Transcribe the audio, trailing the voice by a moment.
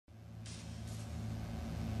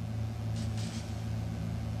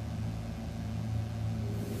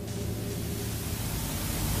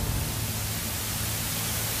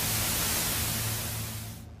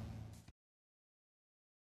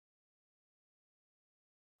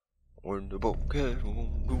When the bouquet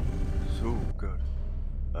won't do so good.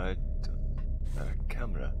 I got a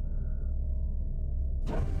camera.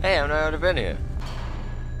 Hey, I've already been here.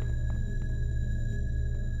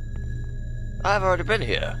 I've already been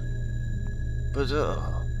here. But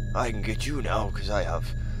I can get you now because I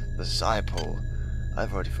have the side pole.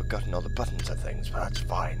 I've already forgotten all the buttons and things, but that's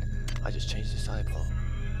fine. I just changed the side pole.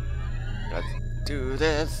 Let's do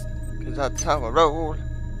this, because that's how I roll.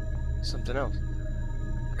 Something else.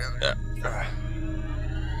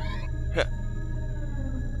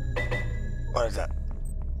 What is that?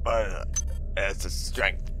 What is that? It's a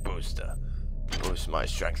strength booster. Boost my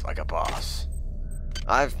strength like a boss.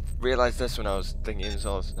 I've realized this when I was thinking,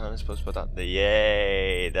 so I was supposed to put that.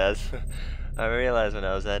 Yay! That's. I realized when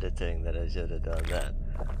I was editing that I should have done that.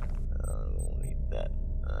 I don't need that.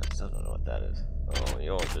 I still don't know what that is. Oh,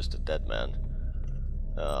 you're just a dead man.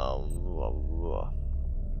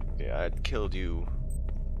 Yeah, I'd killed you.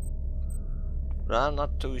 But I'm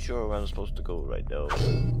not too sure where I'm supposed to go right now.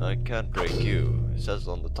 I can't break you. It says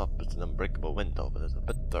on the top it's an unbreakable window, but there's a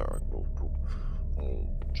bit there I go to. Oh,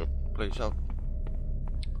 check the place out.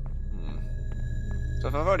 So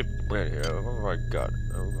if I've already been here, what have I got?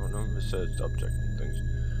 I don't know if it says object and things.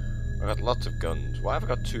 I got lots of guns. Why have I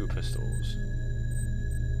got 2 pistols?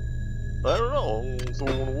 I don't know, I'm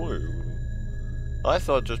throwing away. I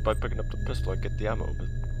thought just by picking up the pistol I'd get the ammo, but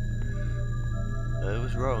I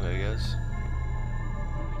was wrong, I guess.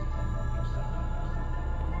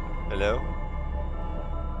 Hello?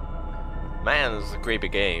 Man, this is a creepy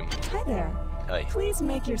game. Hi there. Hi. Please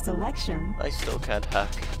make your selection. I still can't hack.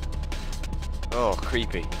 Oh,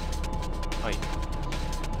 creepy. Hi.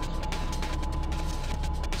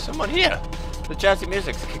 Someone here! The jazzy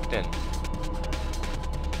music's kicked in.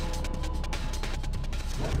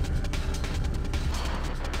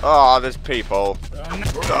 Oh, there's people.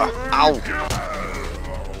 Ow!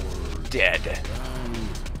 Dead.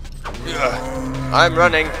 I'm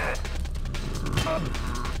running.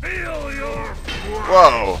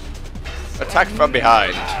 Whoa! Attacked from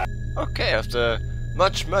behind. Okay, after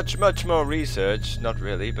much more research, not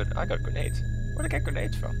really, but I got grenades. Where'd I get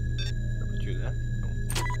grenades from? I'll put you there.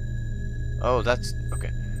 Oh, that's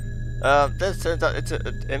okay. This turns out it's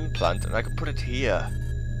an implant, and I can put it here.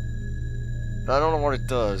 But I don't know what it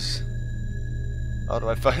does. How do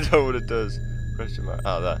I find out what it does? Question mark.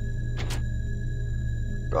 Oh, that.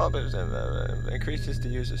 Roberts increases the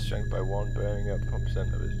user's strength by 1, burning up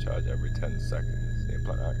 1% of his charge every 10 seconds. The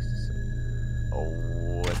implant acts to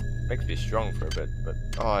oh, it makes me strong for a bit, but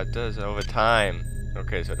oh, it does over time.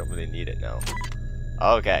 Okay, so I don't really need it now.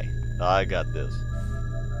 Okay, I got this.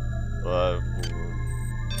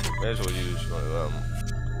 May as well use one of them.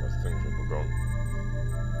 What things will go?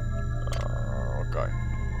 Okay.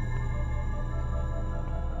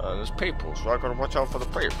 There's people, so I gotta watch out for the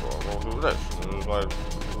people. I'll do this. And there's my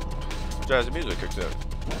jazzy music kicks in.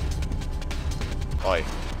 Oi.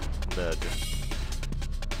 Dead.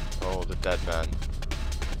 Oh, the dead man.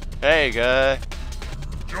 Hey, guy.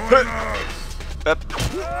 Join us.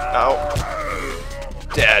 Ow.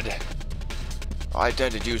 Dead. I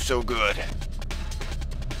dented you so good.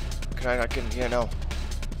 Can I not get in here now?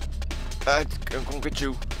 I'm gonna get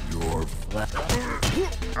you. Your flat.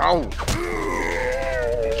 Ow.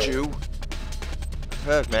 Get you.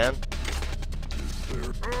 Hurt, man.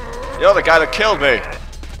 You're the guy that killed me.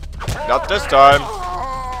 Not this time.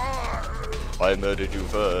 I murdered you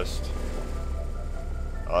first.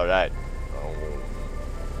 Alright.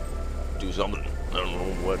 I'll do something. I don't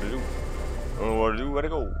know what to do. I don't know what to do, where to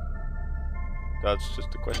go. That's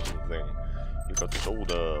just a question thing. You got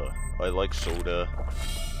soda. I like soda.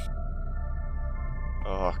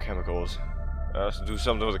 Oh, chemicals. I have to do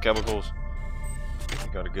something with the chemicals. I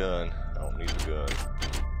got a gun. I don't need the gun.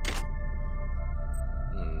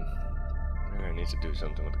 I need to do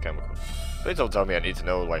something with the chemicals. Please don't tell me I need to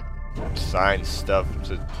know, like, science stuff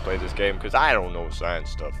to play this game, because I don't know science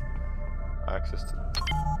stuff. Access to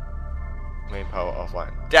main power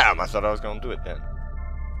offline. Damn, I thought I was going to do it then.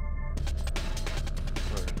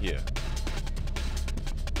 Here.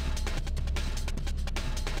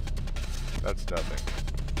 That's nothing.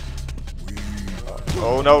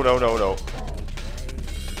 Oh, no.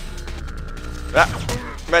 Ah,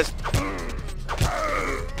 missed.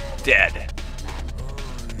 Dead.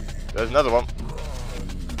 There's another one.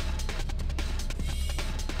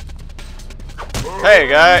 Hey,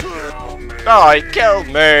 guy. Oh, he killed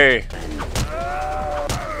me.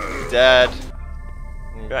 Dead.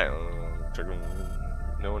 Okay.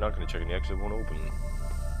 No, we're not gonna check in the exit. It won't open.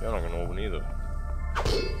 You're not gonna open either.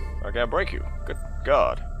 I can't break you. Good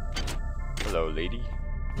God. Hello, lady.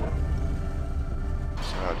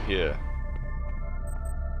 What's out here?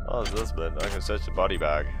 Oh, it's this bit. I can search the body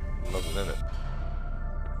bag. Nothing in it.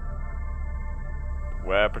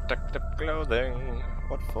 Wear protective clothing.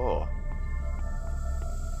 What for?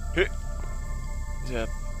 Yep.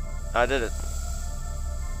 I did it.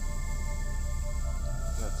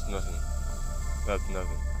 That's nothing. That's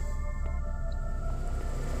nothing.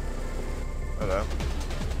 Hello.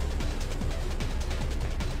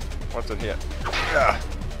 What's in here? Ah.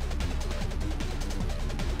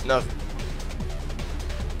 Nothing.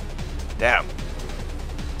 Damn.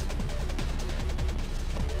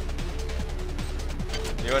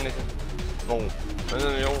 You anything? No.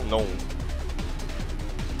 No.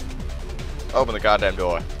 Open the goddamn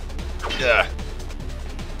door. Yeah.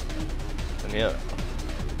 In here.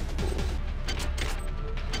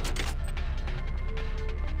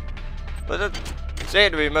 But there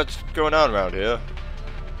seems to be much going on around here.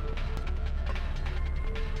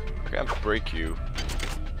 I can't break you.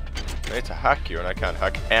 I need to hack you, and I can't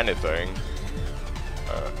hack anything.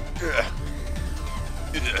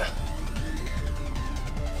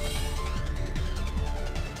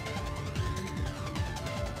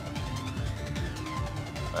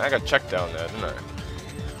 I got checked down there, didn't I?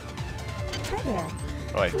 Hi there.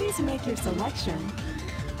 Oi. Please make your selection.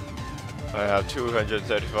 I have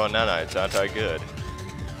 234 nanites, aren't I good?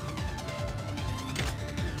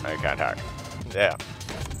 I can't hack. Yeah.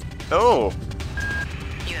 Oh!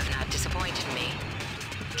 You have not disappointed me.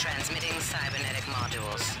 Transmitting cybernetic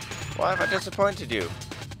modules. Why have I disappointed you?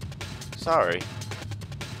 Sorry.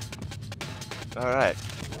 Alright.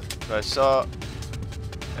 So I saw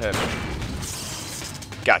him.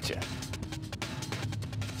 Gotcha.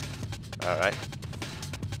 Alright.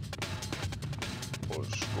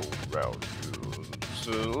 Let's go around here.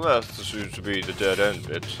 So the left seems to be the dead end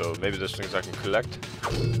bit, so maybe there's things I can collect.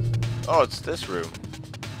 Oh, it's this room.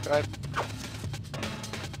 Can I...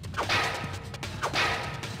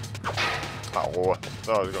 Oh, I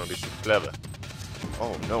thought I was gonna be so clever.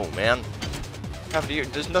 Oh no, man. How do you?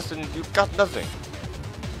 There's nothing. You've got nothing.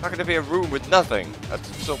 How can there be a room with nothing?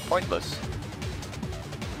 That's so pointless.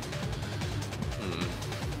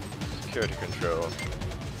 Security control.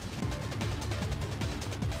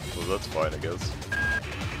 Well, that's fine, I guess.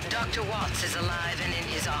 Dr. Watts is alive and in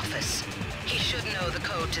his office. He should know the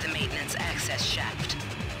code to the maintenance access shaft.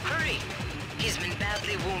 Hurry! He's been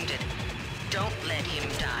badly wounded. Don't let him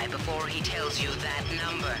die before he tells you that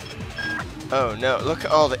number. Oh no, look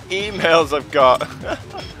at all the emails I've got.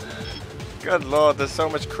 Good lord, there's so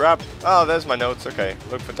much crap. Oh, there's my notes. Okay,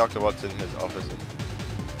 look for Dr. Watts in his office.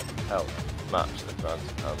 Help. Maps.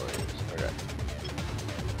 Advanced ammo use. Okay.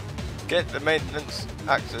 Get the maintenance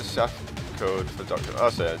access shaft code for Dr. Oh,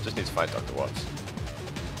 so I just need to find Dr. Watts.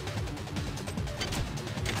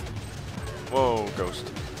 Whoa, ghost.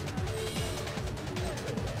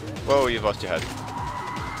 Whoa, you've lost your head.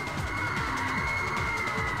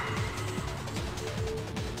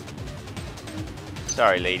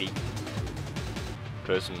 Sorry, lady.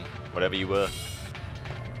 Person, whatever you were.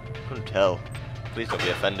 Couldn't tell. Please don't be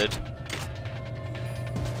offended.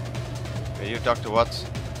 Are you Dr. Watts?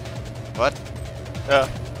 What?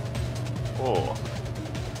 Oh.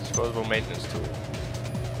 Disposable maintenance tool.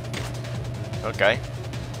 Okay.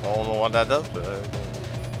 I don't know what that does, but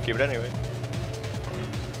keep it anyway.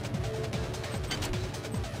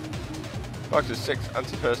 Box is 6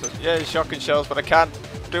 anti-personnel. Yeah, shotgun shells, but I can't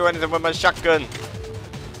do anything with my shotgun.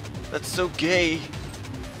 That's so gay.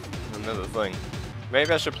 Another thing.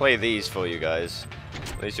 Maybe I should play these for you guys.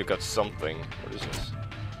 At least you've got something. What is this?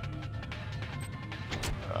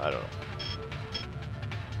 I don't know.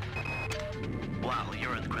 Wow,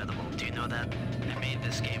 you're incredible. Do you know that? I made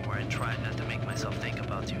this game where I tried not to make myself think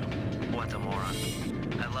about you. What a moron.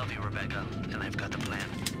 I love you, Rebecca, and I've got a plan.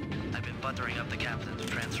 I've been buttering up the captain to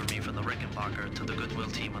transfer me from the Rickenbacker to the Goodwill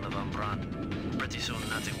team on the Van Braun. Pretty soon,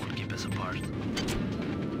 nothing will keep us apart.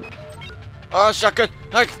 Oh, shotgun!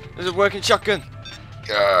 Heck! There's a working shotgun!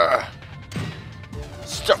 Gah.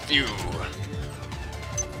 Stuff you!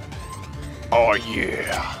 Oh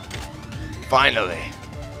yeah! Finally!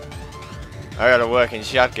 I got a working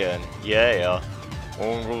shotgun. Yeah.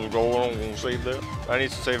 I'm gonna save there. I need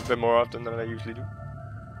to save a bit more often than I usually do.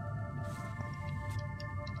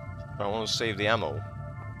 I want to save the ammo.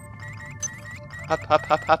 Hop.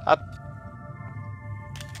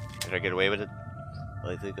 Did I get away with it?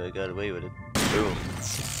 I think I got away with it. Boom.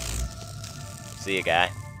 See ya, guy.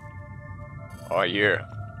 Oh yeah.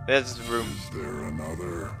 There's the room. Is there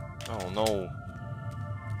another? Oh no.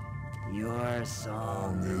 Your song.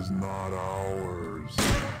 Song is not ours.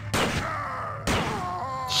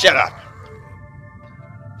 Shut up!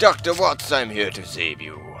 Dr. Watts, I'm here to save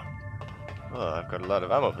you. Oh, I've got a lot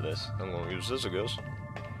of ammo for this. I'm gonna use this, I guess.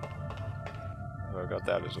 I got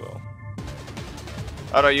that as well.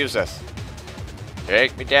 How do I use this?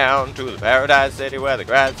 Take me down to the paradise city where the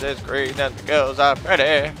grass is green and the girls are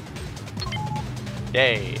pretty.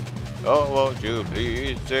 Yay. Oh, won't you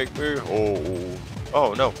please take me home?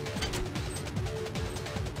 Oh, no.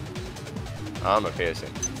 Armor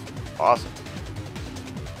piercing. Awesome.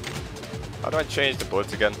 How do I change the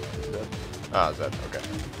bullets again? Ah, that, okay.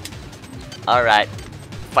 Alright.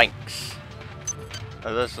 Thanks.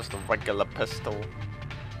 Is this just a regular pistol?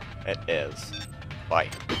 It is. Bye.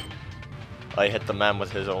 I hit the man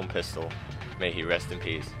with his own pistol. May he rest in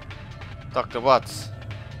peace. Dr. Watts.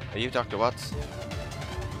 Are you Dr. Watts?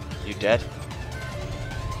 You dead?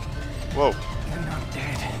 Whoa. They're not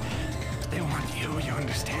dead. They want you, you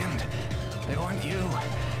understand? They want you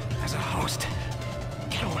as a host.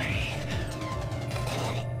 Get away.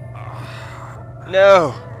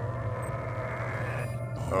 No!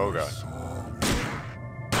 Oh god.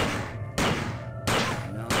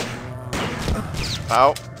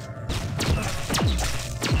 Ow.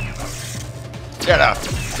 Get up!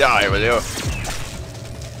 Die with you!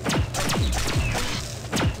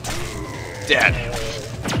 Dead!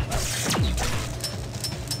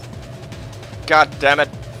 God damn it!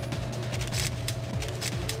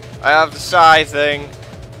 I have the Psi thing!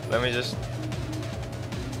 Let me just...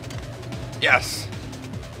 Yes!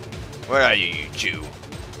 Where are you, you Jew?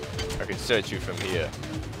 I can search you from here.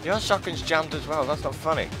 Your shotgun's jammed as well, that's not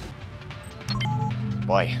funny.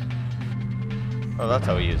 Why? Oh, that's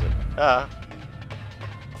how we use it. Ah.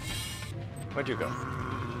 Where'd you go?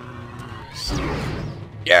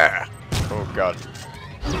 Yeah! Oh god.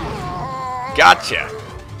 Gotcha!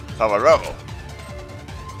 Have a roll.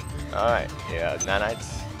 Alright, yeah,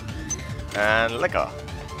 nanites. And liquor.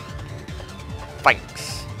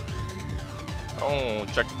 Thanks. Oh,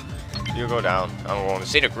 check. You go down. I'm going to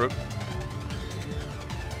see the group.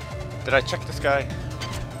 Did I check this guy?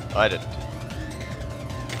 I didn't.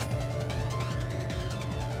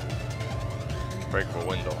 Breakable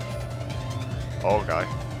window. Oh, guy.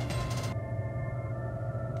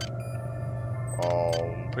 Oh,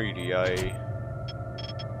 PDA.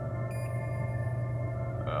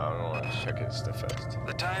 I want to check his stuff first.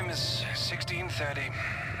 The time is 16:30.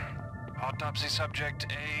 Autopsy subject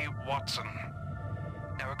A. Watson.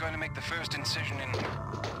 Now we're going to make the first incision in...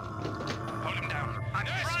 Hold him down. I'm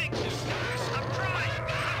trying to. I'm trying.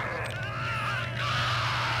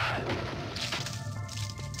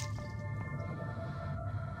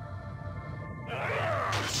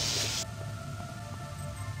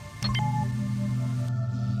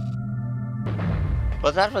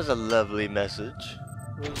 Well, that was a lovely message.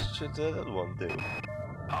 What should the other one do?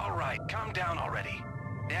 All right, calm down already.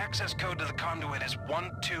 The access code to the conduit is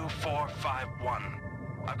 12451.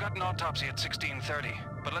 I've got an autopsy at 16:30,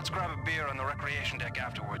 but let's grab a beer on the recreation deck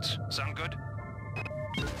afterwards. Sound good?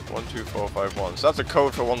 12451. So that's a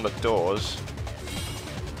code for one of the doors.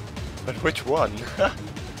 But which one?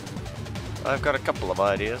 I've got a couple of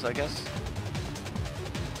ideas, I guess.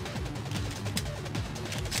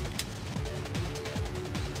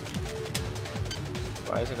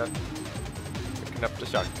 Why is it not picking up the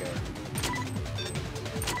shotgun?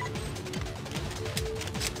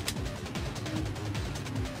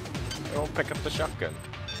 It won't pick up the shotgun.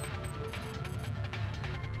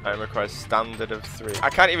 I require standard of 3. I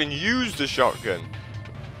can't even use the shotgun.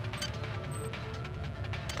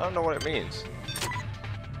 I don't know what it means.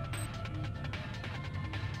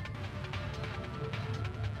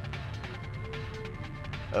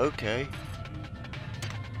 Okay.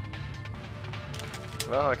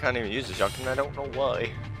 Well, I can't even use the shotgun, I don't know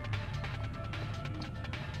why.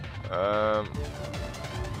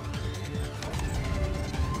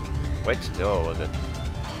 Which door was it?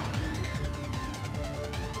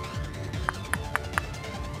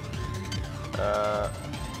 I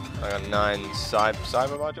got 9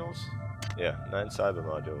 cyber modules? Yeah, 9 cyber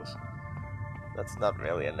modules. That's not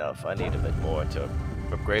really enough, I need a bit more to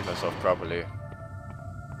upgrade myself properly.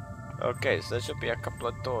 Okay, so there should be a couple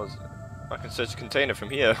of doors. I can search a container from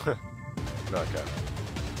here. Okay.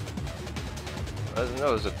 I didn't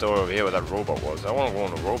know there's a door over here where that robot was. I want to go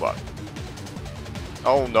on a robot.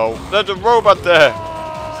 Oh no, there's a robot there!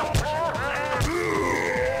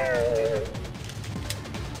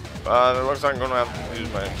 It looks like I'm gonna have to use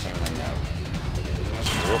my...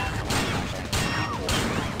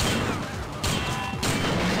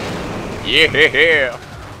 Yeah!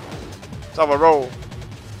 Let's have a roll.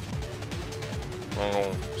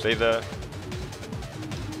 Oh, see there?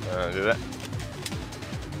 Do that.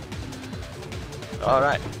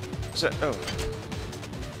 Alright. So, oh.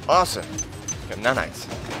 Awesome. Got nanites.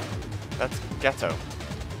 That's ghetto.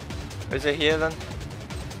 Is it here then?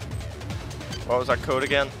 What was that code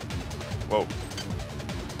again? Whoa.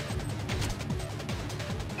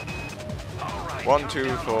 Alright,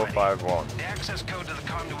 12451. The access code to the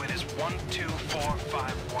conduit is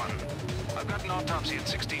 12451. I've got an autopsy at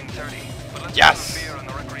 16:30, but let's Yes! have a beer on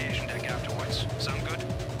the recreation deck afterwards. Sound good?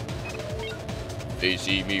 They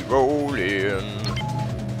see me rolling.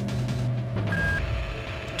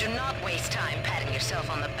 Do not waste time patting yourself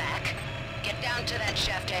on the back. Get down to that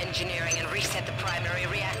shaft to engineering and reset the primary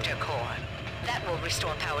reactor core. That will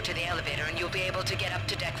restore power to the elevator and you'll be able to get up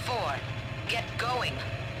to deck 4. Get going.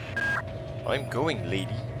 I'm going,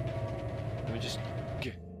 lady. Let me just...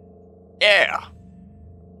 Yeah!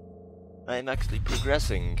 I'm actually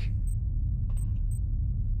progressing.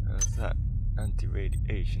 That's that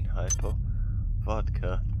anti-radiation hypo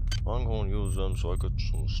vodka. I'm going to use them so I get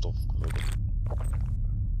some stuff.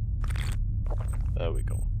 There we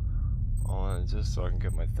go. Oh, and just so I can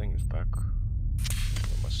get my things back.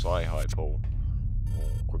 My Sci-hypo. Oh,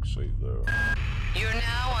 quick save there. You're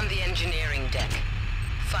now on the engineering deck.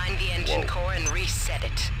 Find the engine core and reset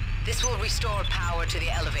it. This will restore power to the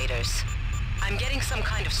elevators. I'm getting some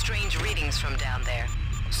kind of strange readings from down there,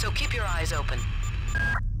 so keep your eyes open.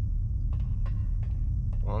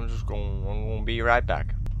 I'm going to be right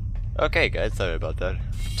back. Okay guys, sorry about that.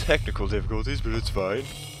 Technical difficulties, but it's fine.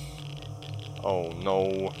 Oh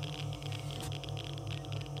no.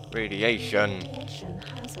 Radiation.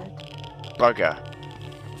 Bugger.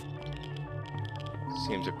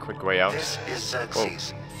 Seems a quick way out. This is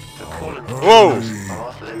Xerxes. The coolant Whoa! is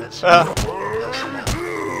off limits. Ah. Personnel.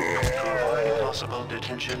 To avoid possible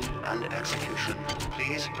detention and execution,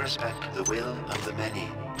 please respect the will of the many.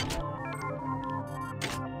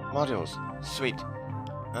 Modules. Sweet.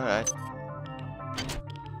 Alright.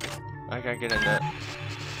 I gotta get in there.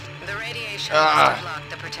 The radiation must have locked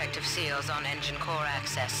the protective seals on engine core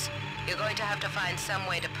access. You're going to have to find some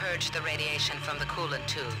way to purge the radiation from the coolant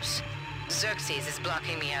tubes. Xerxes is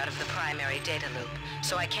blocking me out of the primary data loop,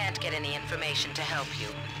 so I can't get any information to help you.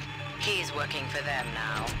 He's working for them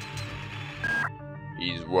now.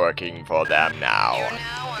 He's working for them now. You're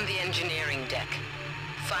now on the engineering deck.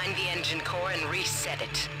 Find the engine core and reset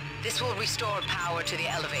it. This will restore power to the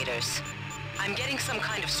elevators. I'm getting some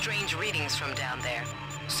kind of strange readings from down there,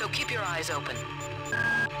 so keep your eyes open.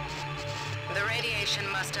 The radiation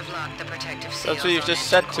must have locked the protective seals. That's what you've on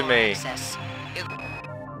just engine said to core me. access.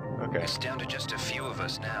 Okay. It's down to just a few of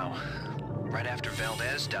us now. Right after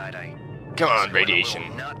Valdez died, I... Come on, went radiation. a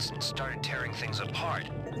little nuts and started tearing things apart.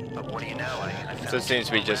 But what do you know? I found So it seems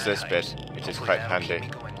to be more just this radicites. bit, which is Hopefully quite that'll keep handy.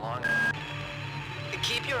 me going long.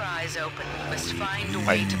 Keep your eyes open. We must find a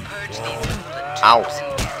way to purge these coolant Ow. tubes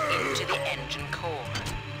and get into the engine core.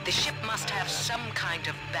 The ship must have some kind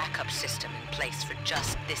of backup system in place for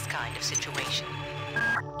just this kind of situation.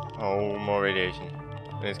 Oh, more radiation.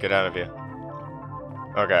 Let's get out of here.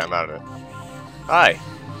 Okay, I'm out of it. Hi.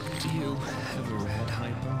 Do you ever had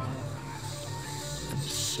hypo? I'm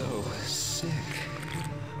so sick.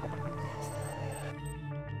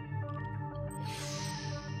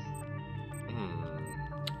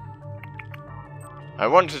 I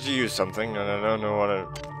wanted to use something, and I don't know what I...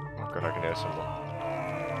 Oh god, I can hear someone.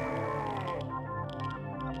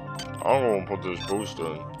 I'm gonna put this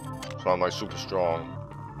booster in, so I'm like super strong.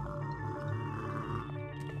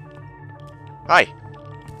 Hi!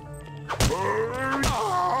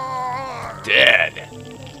 Dead!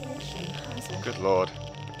 Good lord.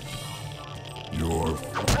 You're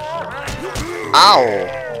Ow!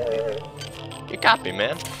 You got me,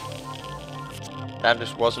 man. That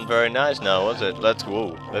just wasn't very nice now, was it? Let's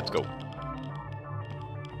go. Let's go.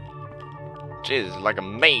 Jeez, it's like a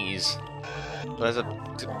maze. There's a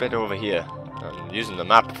bit over here. I'm using the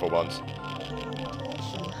map for once.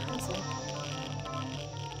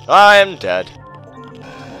 I am dead.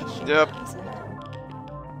 Yep.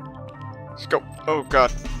 Let's go. Oh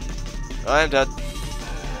god. I am dead.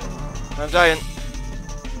 I'm dying.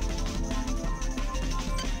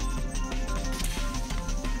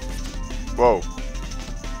 Whoa.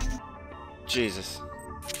 Jesus.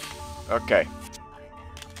 Okay.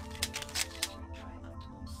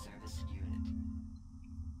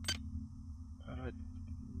 How do I...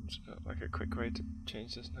 Is there like a quick way to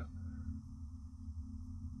change this now?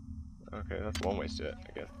 Okay, that's one way to do it,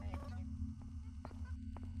 I guess.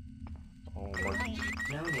 Oh my...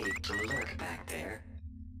 No need to lurk back there.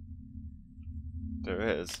 There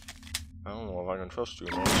is. I don't know if I can trust you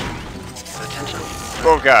anymore. Potential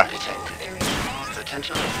Oh god! detected.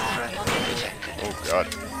 Potential threat detected. Oh god.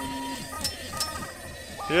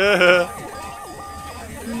 Yeah!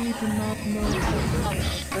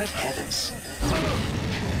 Good heavens.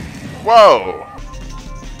 Whoa!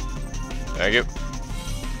 Thank you.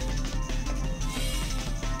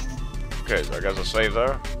 Okay, so I guess I'll save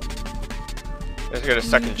there. Let's get a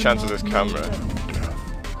second chance of this camera.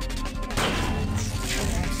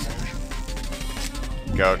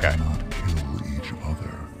 Go, okay. Not kill each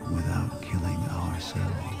other without killing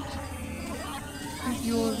ourselves. Is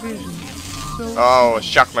your vision so Oh,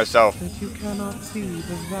 shocked myself. that you cannot see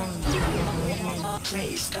the value?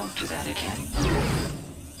 Please don't do that again.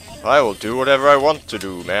 I will do whatever I want to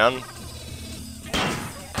do, man.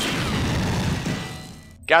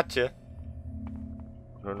 Gotcha.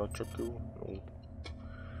 No, not to do. No.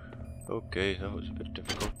 Okay, that was a bit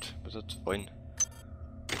difficult, but that's fine.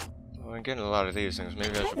 Oh, I'm getting a lot of these things.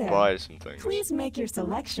 Maybe I should there. buy some things. Please make your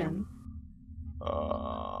selection.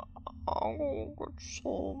 I'll get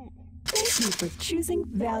some. Thank you for choosing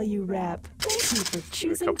value wrap. Thank you for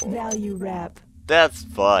choosing couple. value wrap. That's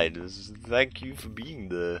fine. Thank you for being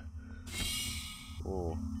there.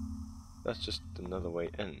 Oh, that's just another way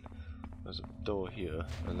in. There's a door here,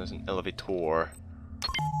 and there's an elevator.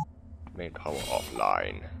 Main power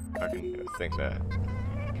offline. I can think that.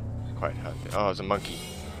 It's quite handy. Oh, there's a monkey.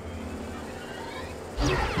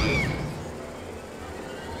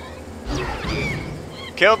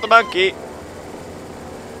 Killed the monkey!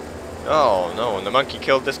 Oh no, and the monkey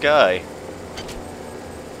killed this guy.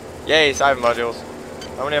 Yay, cyber modules.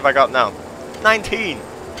 How many have I got now? 19!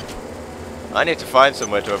 I need to find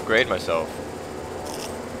somewhere to upgrade myself.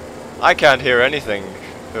 I can't hear anything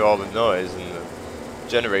with all the noise and the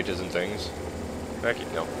generators and things.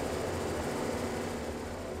 Actually, no.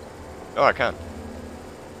 Oh, I can.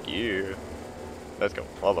 Yeah. Let's go,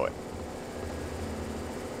 all the way.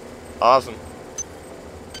 Awesome.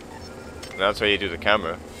 And that's how you do the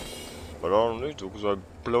camera. But I don't need to because I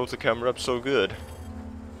blow the camera up so good.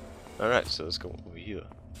 Alright, so let's go over here.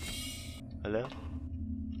 Hello?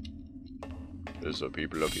 There's some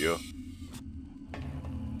people up here.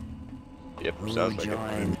 Yep, sounds like it.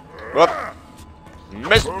 Whoop!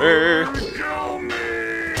 Missed me!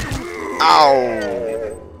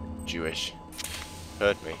 Ow! Jewish.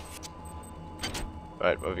 Hurt me.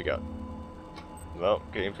 Right, what have we got? Well,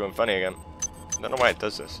 game's going funny again. I don't know why it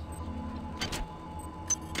does this.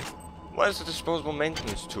 What is the disposable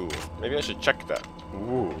maintenance tool? Maybe I should check that.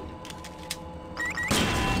 Ooh.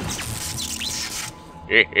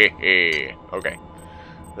 Okay.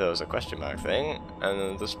 There was a question mark thing, and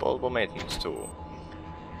a disposable maintenance tool.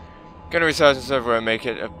 Can resources everywhere make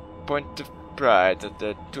it a point of pride that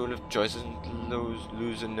the tool of choice isn't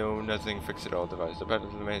lose a know nothing, fix it all device. The better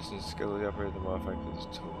the maintenance skill the operator, the more effective this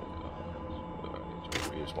tool.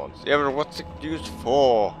 Use once. Yeah, but what's it used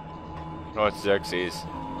for? No, it's Xerxes.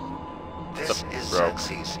 This is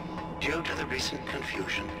Xerxes. Due to the recent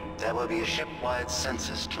confusion, there will be a ship-wide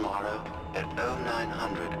census tomorrow at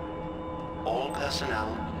 0900. All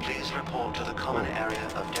personnel, please report to the common area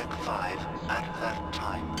of Deck 5 at that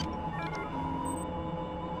time.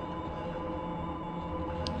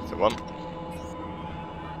 That's the one.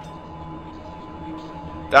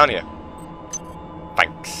 Down here.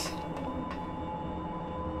 Thanks.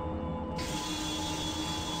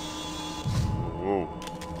 Whoa.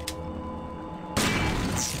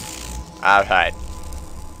 Alright.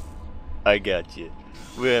 I got you.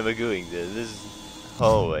 Where am I going then? This is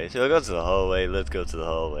hallway. So I go to the hallway. Let's go to the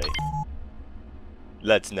hallway.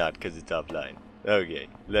 Let's not, because it's offline. Okay.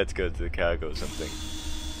 Let's go to the cargo or something.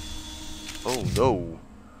 Oh no.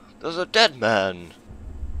 There's a dead man.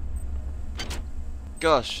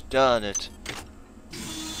 Gosh darn it.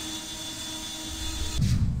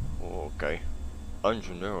 Okay.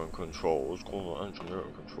 Engineering control. Let's go to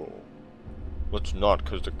engineering control. Let's not,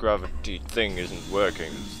 because the gravity thing isn't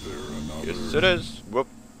working. Is there another? Yes, it is. Whoop.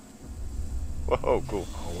 Whoa, cool.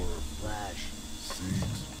 Our flash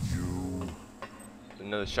seeks you.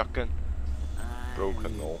 Another shotgun.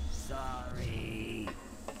 Broken though. Sorry.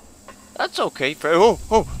 That's okay.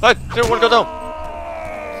 Oh! I didn't want to go down.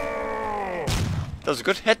 That was a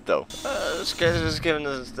good hit though. Let's give this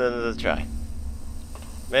another try.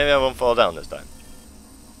 Maybe I won't fall down this time.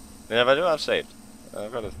 And if I do, I've saved.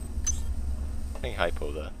 I've got a thing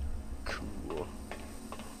hypo there. Cool.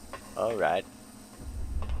 Alright.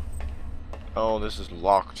 Oh, this is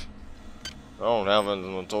locked. I don't have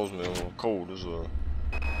anything that tells me the code is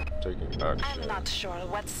taking action. I'm not sure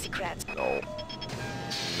what secret. No.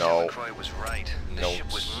 No. Croy was right. The Notes.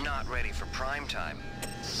 ship was not ready for prime time.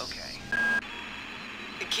 Okay.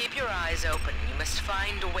 Keep your eyes open. You must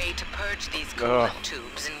find a way to purge these coolant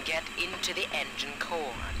tubes and get into the engine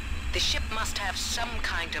core. The ship must have some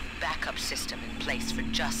kind of backup system in place for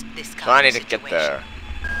just this kind I of need to situation. get there.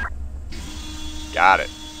 Got it.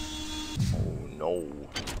 Oh no.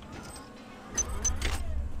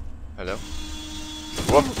 Hello?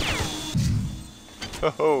 Whoop.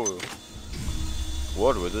 Oh.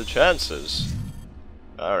 What were the chances?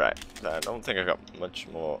 Alright, I don't think I got much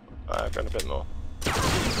more. I've got a bit more.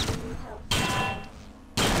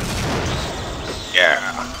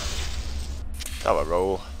 Yeah! Tower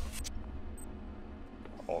roll.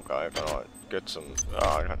 Okay, I'm gonna get some. Oh,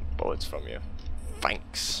 I got bullets from you.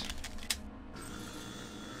 Thanks.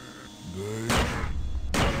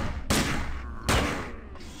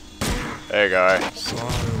 Hey, guy.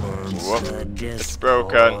 Whoop. It's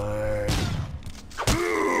broken.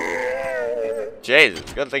 Jesus,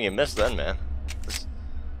 good thing you missed then, man.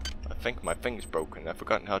 I think my thing's broken. I've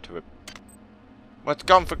forgotten how to. Well, it's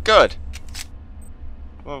gone for good.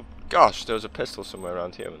 Well, gosh, there was a pistol somewhere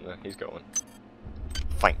around here, and he's going.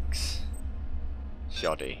 Thanks.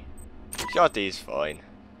 Shoddy. Shoddy's fine.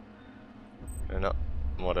 They're not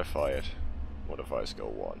modified. Modify skill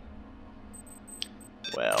 1.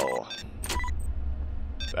 Well,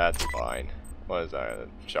 that's fine. What is that?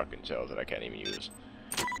 Shotgun shells that I can't even use.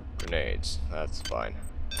 Grenades. That's fine.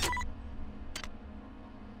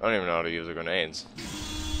 I don't even know how to use the grenades.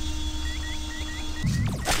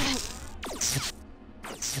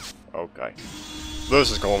 Okay.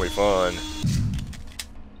 This is gonna be fun.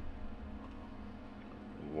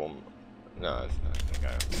 No, it's not.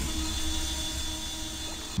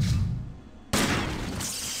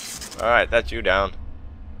 Alright, that's you down.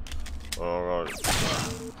 Oh,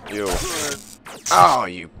 you. Oh,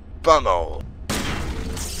 you bumhole.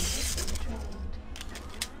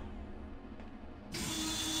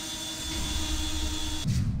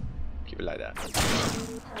 Keep it like that.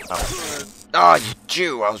 Oh. Oh, you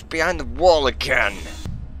Jew! I was behind the wall again!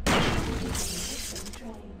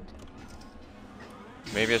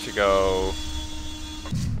 Maybe I should go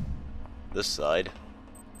this side.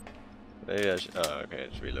 Maybe I should. Oh, okay,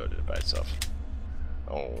 it's reloaded it by itself.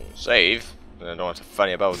 Oh, save. Then I don't have to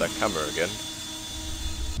funny about with that camera again.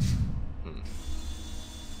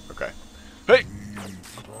 Okay. Hey!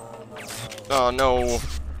 Oh no!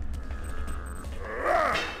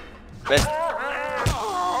 Missed.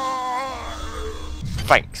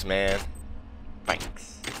 Thanks, man.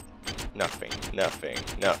 Thanks. Nothing, nothing,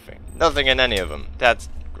 nothing. Nothing in any of them. That's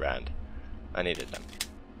grand. I needed them.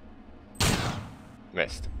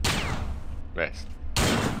 Missed. Missed.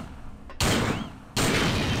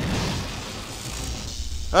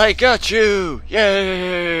 I got you!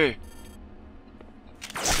 Yay!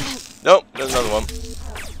 Nope, there's another one.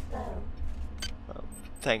 Oh,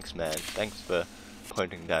 thanks, man. Thanks for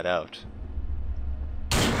pointing that out.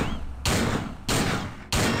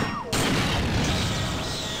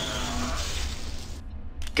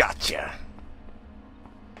 Gotcha!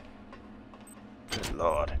 Good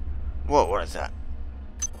lord. Whoa, what is that?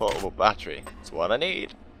 Portable battery. That's what I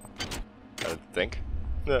need. I think.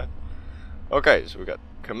 Yeah. Okay, so we got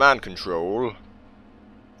command control.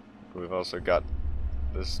 We've also got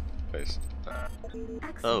this place.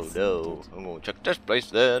 Oh no, I'm gonna check this place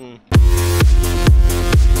then.